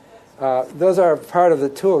that those are part of the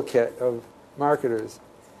toolkit of marketers.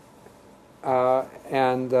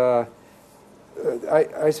 And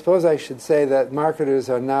I suppose I should say that marketers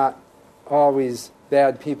are not always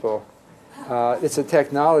bad people. It's a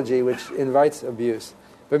technology which invites abuse.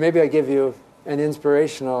 But maybe I give you an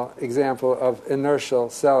inspirational example of inertial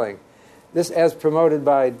selling. This, as promoted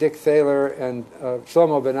by Dick Thaler and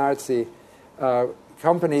Shlomo Benartzi,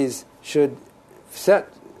 companies should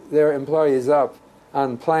set their employees up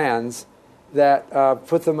on plans that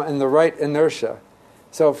put them in the right inertia.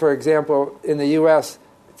 So, for example, in the U.S.,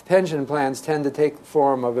 pension plans tend to take the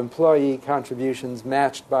form of employee contributions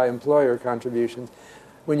matched by employer contributions.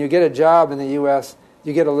 When you get a job in the U.S.,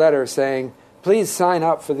 you get a letter saying, please sign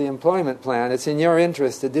up for the employment plan. It's in your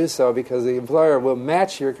interest to do so because the employer will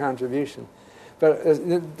match your contribution. But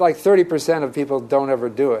like 30% of people don't ever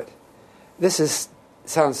do it. This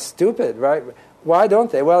sounds stupid, right? Why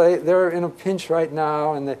don't they? Well, they're in a pinch right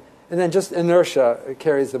now, and then just inertia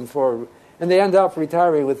carries them forward. And they end up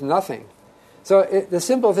retiring with nothing. So the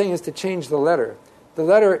simple thing is to change the letter. The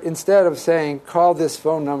letter, instead of saying, call this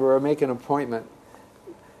phone number or make an appointment,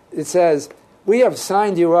 it says, we have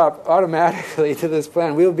signed you up automatically to this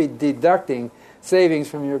plan. We'll be deducting savings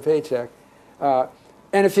from your paycheck. And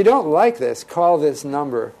if you don't like this, call this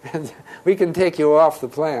number, and we can take you off the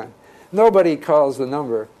plan. Nobody calls the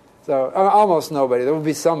number. So almost nobody. There will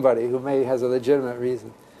be somebody who has a legitimate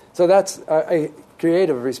reason. So that's a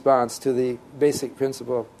creative response to the basic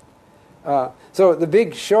principle. So the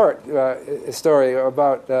Big Short story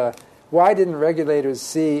about why didn't regulators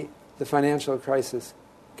see the financial crisis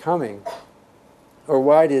coming, or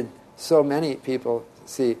why did so many people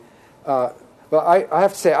see? Well, I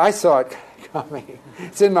have to say I saw it coming.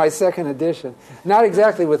 It's in my second edition. Not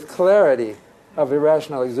exactly with clarity of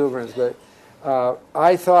irrational exuberance, but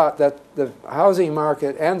I thought that the housing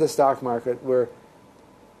market and the stock market were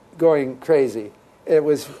going crazy. It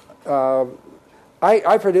was.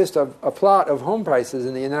 I produced a plot of home prices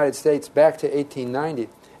in the United States back to 1890.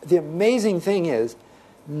 The amazing thing is,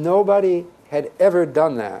 nobody had ever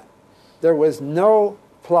done that. There was no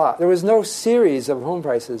plot. There was no series of home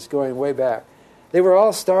prices going way back. They were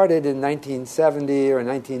all started in 1970 or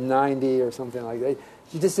 1990 or something like that.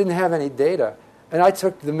 You just didn't have any data. And I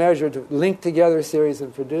took the measure to link together a series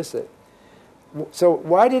and produce it. So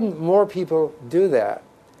why didn't more people do that?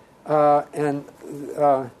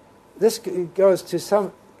 This goes to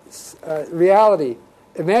some reality.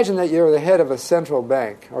 Imagine that you're the head of a central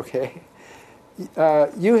bank, okay?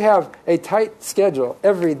 You have a tight schedule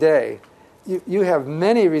every day. You have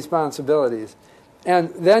many responsibilities. And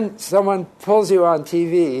then someone pulls you on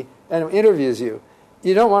TV and interviews you.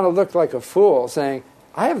 You don't want to look like a fool saying,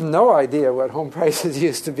 I have no idea what home prices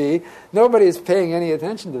used to be. Nobody's paying any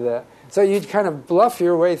attention to that. So you kind of bluff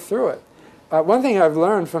your way through it. One thing I've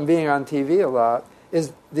learned from being on TV a lot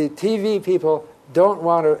is the TV people don't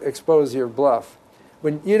want to expose your bluff.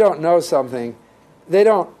 When you don't know something, they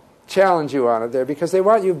don't challenge you on it there because they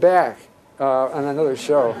want you back on another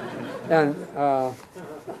show. And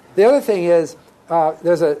the other thing is,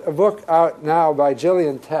 there's a book out now by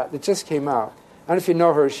Gillian Tett that just came out don't know if you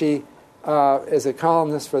know her. She is a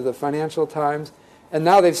columnist for the Financial Times, and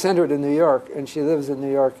now they've sent her to New York, and she lives in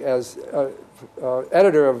New York as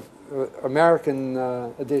editor of American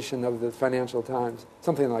edition of the Financial Times,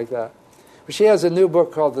 something like that. But she has a new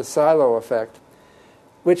book called The Silo Effect,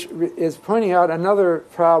 which is pointing out another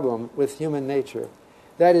problem with human nature.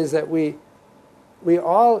 That is that we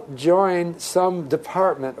all join some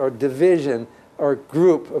department or division or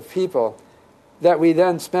group of people that we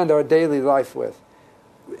then spend our daily life with.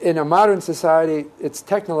 In a modern society, it's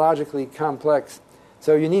technologically complex,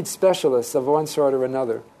 so you need specialists of one sort or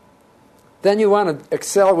another. Then you want to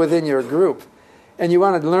excel within your group, and you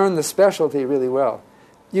want to learn the specialty really well.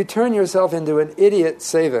 You turn yourself into an idiot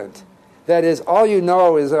savant. That is, all you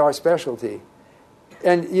know is our specialty.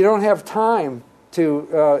 And you don't have time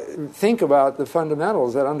to think about the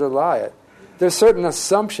fundamentals that underlie it. There's certain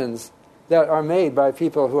assumptions that are made by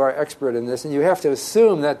people who are expert in this, and you have to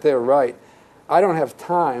assume that they're right. I don't have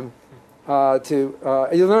time you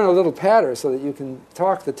learn a little patter so that you can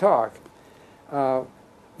talk the talk.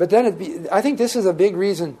 But then I think this is a big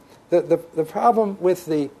reason. The problem with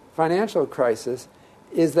the financial crisis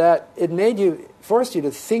is that it forced you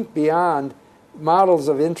to think beyond models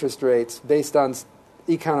of interest rates based on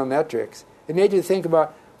econometrics. It made you think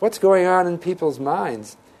about what's going on in people's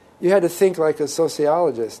minds. You had to think like a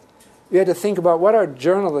sociologist. You had to think about what are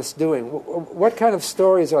journalists doing? What kind of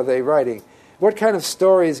stories are they writing? What kind of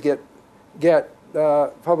stories get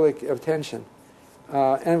public attention?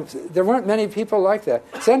 And there weren't many people like that.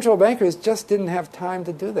 Central bankers just didn't have time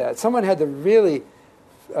to do that. Someone had to really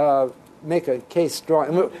make a case strong.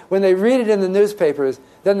 And when they read it in the newspapers,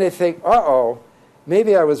 then they think, uh-oh,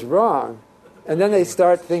 maybe I was wrong. And then they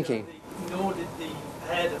start thinking. Nor did the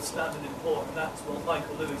head of Standard & Poor's, and that's what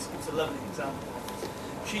Michael Lewis gives a lovely example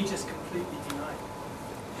of. She just completely denied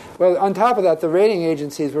it. Well, on top of that, the rating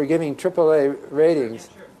agencies were giving AAA ratings.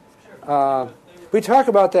 Sure. We talk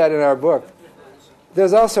about that in our book.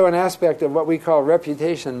 There's also an aspect of what we call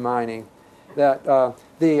reputation mining, that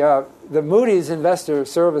the Moody's Investor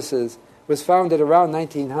Services was founded around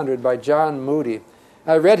 1900 by John Moody.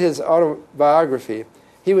 I read his autobiography.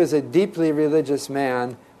 He was a deeply religious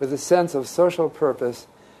man with a sense of social purpose.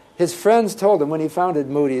 His friends told him when he founded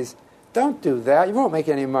Moody's, don't do that. You won't make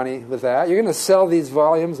any money with that. You're going to sell these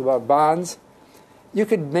volumes about bonds. You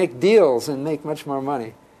could make deals and make much more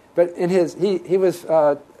money. But he was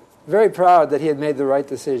very proud that he had made the right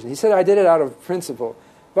decision. He said, I did it out of principle.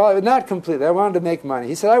 Well, not completely. I wanted to make money.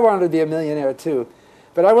 He said, I wanted to be a millionaire too.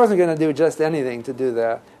 But I wasn't going to do just anything to do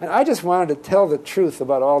that. And I just wanted to tell the truth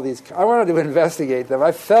about all these. I wanted to investigate them.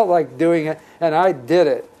 I felt like doing it, and I did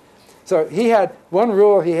it. So he had, one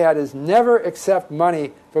rule he had is never accept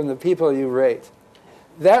money from the people you rate.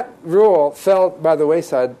 That rule fell by the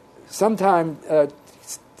wayside sometime a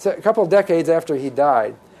couple decades after he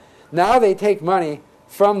died. Now they take money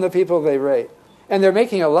from the people they rate. And they're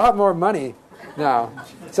making a lot more money now.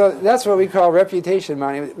 So that's what we call reputation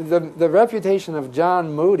money. The reputation of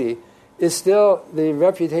John Moody is still the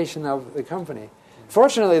reputation of the company.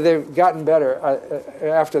 Fortunately, they've gotten better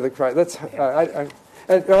after the crisis.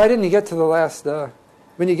 I didn't get to the last.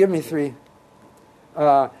 When you give me three.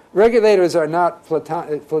 Regulators are not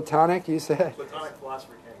platonic, you said? Platonic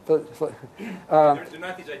philosopher They're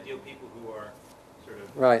not these ideal people who are sort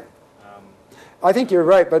of... Right. I think you're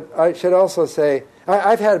right, but I should also say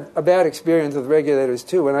I've had a bad experience with regulators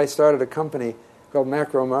too when I started a company called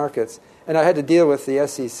Macro Markets, and I had to deal with the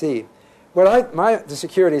SEC. The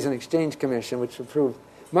Securities and Exchange Commission, which approved,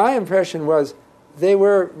 my impression was they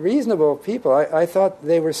were reasonable people. I thought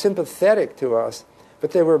they were sympathetic to us,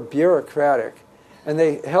 but they were bureaucratic, and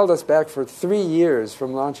they held us back for 3 years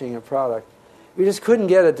from launching a product. We just couldn't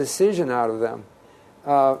get a decision out of them,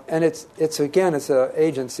 and it's an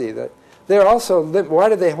agency that. They're also. Why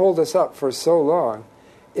did they hold us up for so long?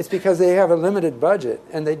 It's because they have a limited budget,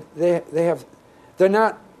 and they have. They're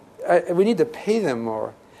not. We need to pay them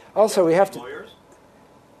more. Also, we have to. Lawyers?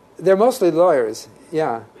 They're mostly lawyers.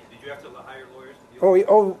 Yeah. Did you have to hire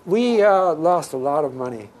lawyers? We lost a lot of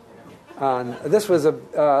money. This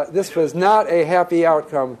was not a happy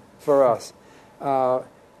outcome for us. The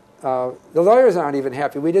lawyers aren't even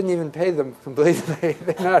happy. We didn't even pay them completely.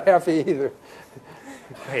 They're not happy either.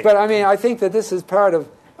 Great. But I mean, I think that this is part of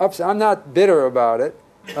ups. I'm not bitter about it.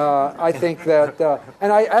 I think that,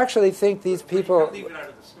 and I actually think these people. You can't leave it out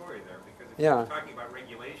of the story there because if you're talking about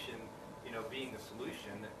regulation, being the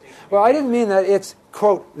solution. Well, I didn't mean that it's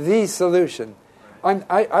quote the solution.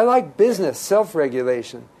 I like business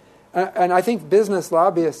self-regulation, and I think business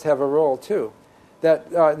lobbyists have a role too.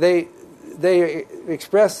 That they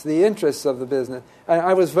express the interests of the business. And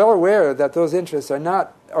I was well aware that those interests are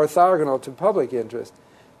not orthogonal to public interest.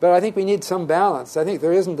 But I think we need some balance. I think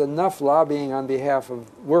there isn't enough lobbying on behalf of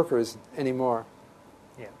workers anymore.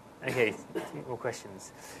 Yeah. Okay. More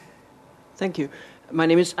questions? Thank you. My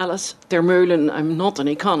name is Alice Termeulen. I'm not an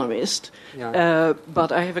economist,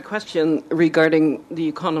 but I have a question regarding the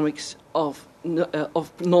economics of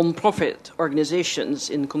non-profit organizations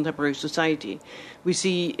in contemporary society. We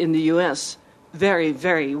see in the U.S. very,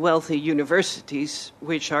 very wealthy universities,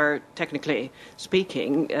 which are technically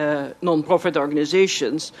speaking non-profit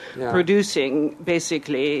organizations, producing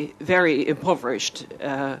basically very impoverished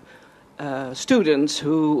students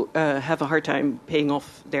who have a hard time paying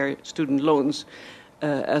off their student loans,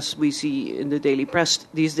 as we see in the daily press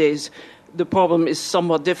these days. The problem is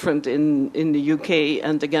somewhat different in the UK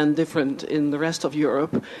and, again, different in the rest of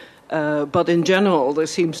Europe. But in general, there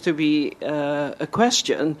seems to be a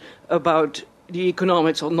question about the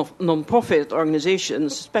economics of non-profit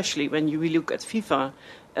organizations, especially when you look at FIFA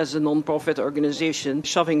as a non-profit organization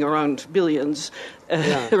shoving around billions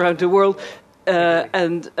around the world.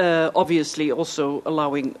 And obviously also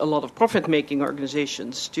allowing a lot of profit-making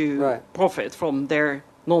organizations to profit from their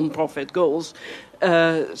non-profit goals.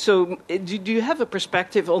 So do you have a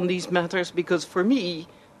perspective on these matters? Because for me,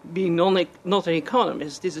 being not an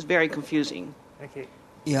economist, this is very confusing. Okay.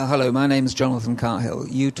 Yeah, hello, my name's Jonathan Carhill.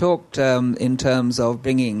 You talked in terms of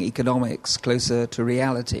bringing economics closer to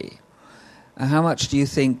reality. How much do you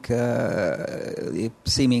think the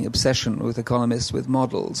seeming obsession with economists with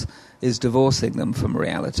models is divorcing them from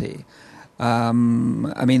reality? I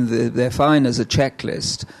mean, they're fine as a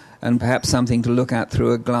checklist and perhaps something to look at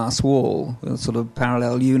through a glass wall, a sort of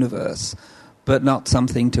parallel universe, but not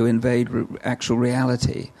something to invade actual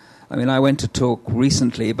reality. I mean, I went to talk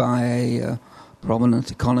recently by a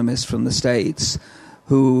prominent economist from the States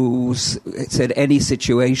who said, any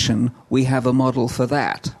situation, we have a model for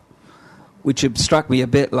that, which struck me a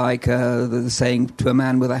bit like the saying to a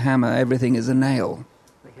man with a hammer, everything is a nail.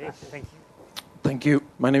 Okay, thank you. Thank you.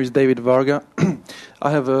 My name is David Varga. I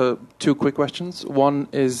have two quick questions. One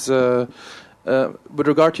is, with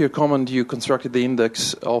regard to your comment, you constructed the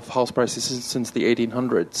index of house prices since the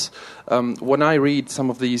 1800s. When I read some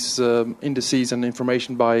of these indices and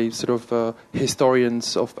information by sort of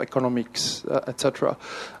historians of economics, etc.,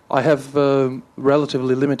 I have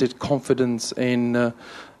relatively limited confidence in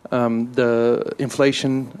the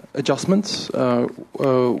inflation adjustments,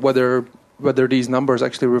 whether these numbers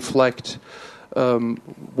actually reflect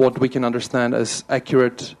what we can understand as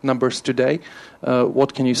accurate numbers today.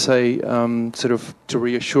 What can you say sort of to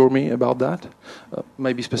reassure me about that?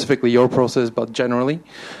 Maybe specifically your process, but generally.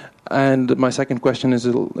 And my second question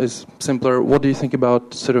is simpler. What do you think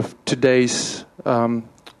about sort of today's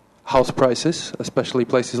house prices, especially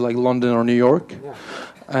places like London or New York,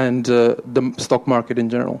 and the stock market in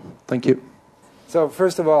general? Thank you. So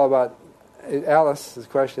first of all, about Alice's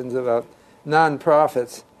questions about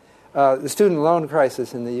non-profits. The student loan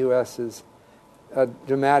crisis in the U.S. is a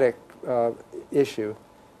dramatic issue.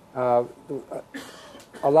 A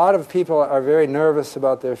lot of people are very nervous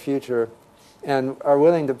about their future and are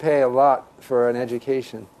willing to pay a lot for an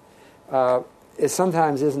education. It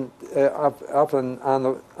sometimes isn't up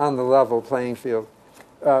on the level playing field.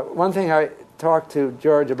 One thing I talked to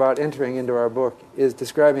George about entering into our book is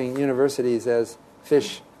describing universities as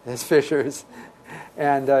fishers,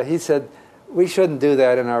 and he said, we shouldn't do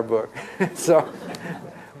that in our book. So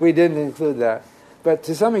we didn't include that. But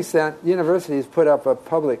to some extent, universities put up a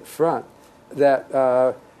public front that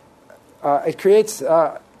it creates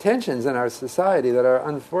tensions in our society that are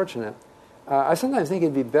unfortunate. I sometimes think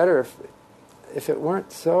it'd be better if it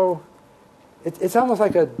weren't so... It's almost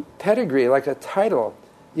like a pedigree, like a title.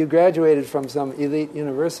 You graduated from some elite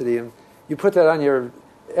university, and you put that on your...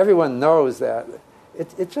 Everyone knows that.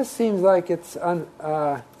 It just seems like it's...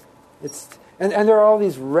 And there are all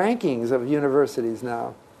these rankings of universities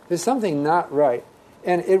now. There's something not right.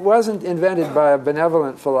 And it wasn't invented by a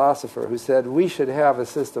benevolent philosopher who said, we should have a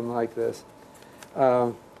system like this.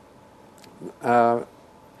 So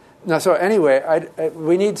anyway,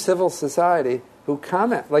 we need civil society who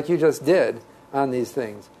comment, like you just did, on these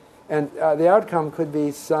things. And the outcome could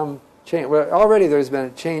be some change. Well, already there's been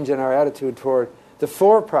a change in our attitude toward the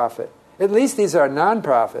for-profit. At least these are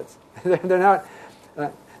non-profits. They're not...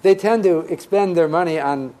 They tend to expend their money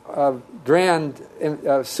on grand,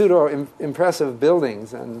 pseudo-impressive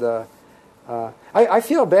buildings. And I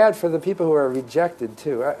feel bad for the people who are rejected,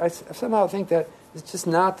 too. I somehow think that it's just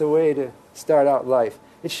not the way to start out life.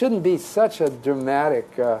 It shouldn't be such a dramatic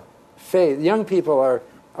phase. Young people are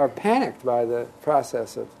panicked by the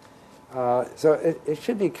process So it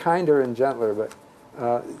should be kinder and gentler, but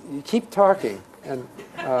you keep talking. And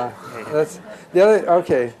that's the other.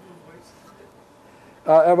 Okay.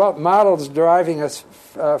 About models driving us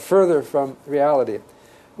further from reality.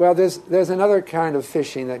 Well, there's another kind of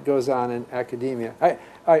fishing that goes on in academia.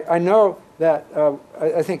 I know that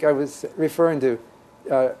I think I was referring to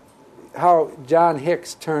how John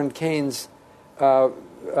Hicks turned Keynes'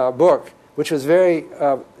 book, which was very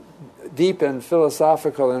deep and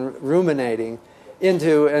philosophical and ruminating,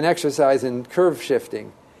 into an exercise in curve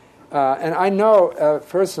shifting. And I know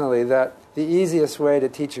personally that the easiest way to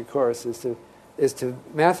teach a course is to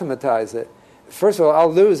mathematize it. First of all,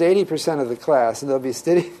 I'll lose 80% of the class, and they'll be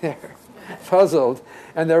sitting there puzzled,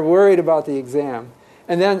 and they're worried about the exam.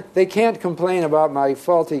 And then they can't complain about my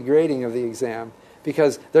faulty grading of the exam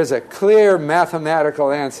because there's a clear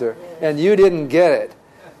mathematical answer, and you didn't get it.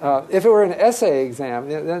 If it were an essay exam,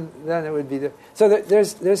 then it would be... So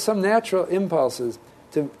there's some natural impulses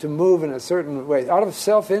to move in a certain way, out of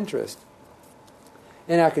self-interest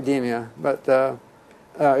in academia. But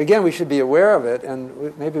again, we should be aware of it,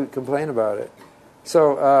 and maybe we complain about it.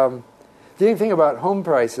 So the thing about home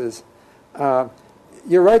prices,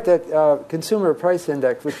 you're right that consumer price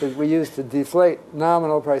index, which we use to deflate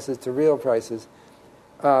nominal prices to real prices,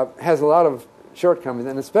 has a lot of shortcomings,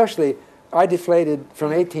 and especially I deflated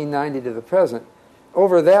from 1890 to the present.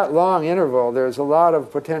 Over that long interval, there's a lot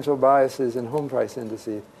of potential biases in home price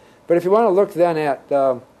indices. But if you want to look then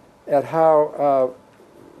at how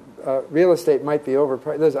real estate might be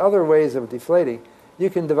overpriced, there's other ways of deflating. You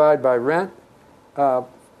can divide by rent,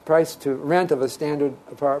 price to rent of a standard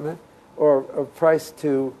apartment, or a price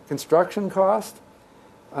to construction cost,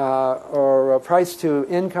 or a price to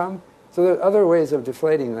income. So there are other ways of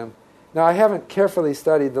deflating them. Now, I haven't carefully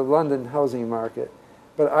studied the London housing market,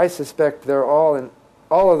 but I suspect they're all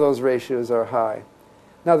of those ratios are high.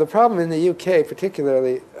 Now, the problem in the UK,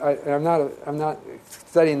 particularly, I'm not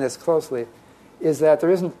studying this closely, is that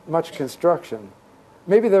there isn't much construction.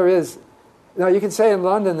 Maybe there is. Now, you can say in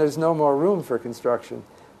London there's no more room for construction.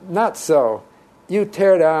 Not so. You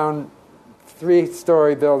tear down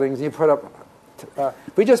 3-story buildings, and you put up...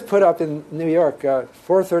 we just put up in New York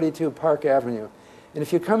 432 Park Avenue. And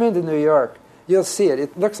if you come into New York, you'll see it.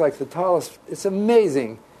 It looks like the tallest... It's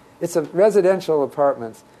amazing. It's a residential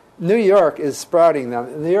apartments. New York is sprouting them.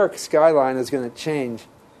 The New York skyline is going to change.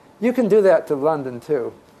 You can do that to London,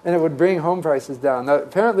 too. And it would bring home prices down. Now,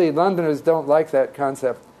 apparently, Londoners don't like that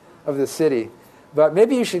concept of the city. But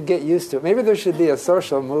maybe you should get used to it. Maybe there should be a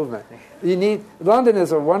social movement. London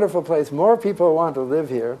is a wonderful place. More people want to live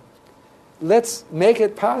here. Let's make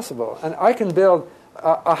it possible. And I can build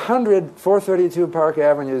 100 432 Park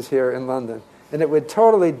Avenues here in London, and it would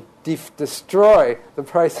totally destroy the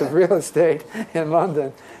price of real estate in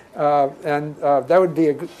London. And that would be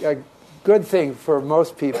a good thing for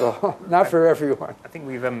most people, not for everyone. I think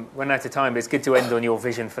we've run out of time, but it's good to end on your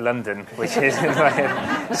vision for London, which is in my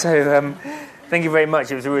head. So thank you very much.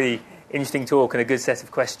 It was a really interesting talk and a good set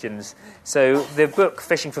of questions. So the book,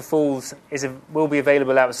 Fishing for Fools, will be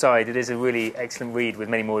available outside. It is a really excellent read with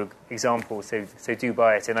many more examples, so do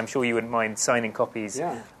buy it. And I'm sure you wouldn't mind signing copies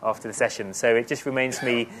after the session. So it just remains for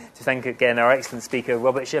me to thank again our excellent speaker,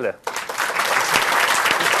 Robert Shiller.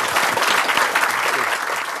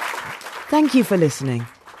 Thank you for listening.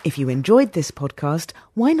 If you enjoyed this podcast,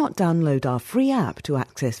 why not download our free app to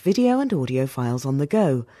access video and audio files on the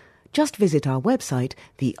go? Just visit our website,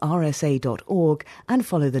 thersa.org, and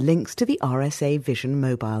follow the links to the RSA Vision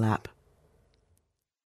mobile app.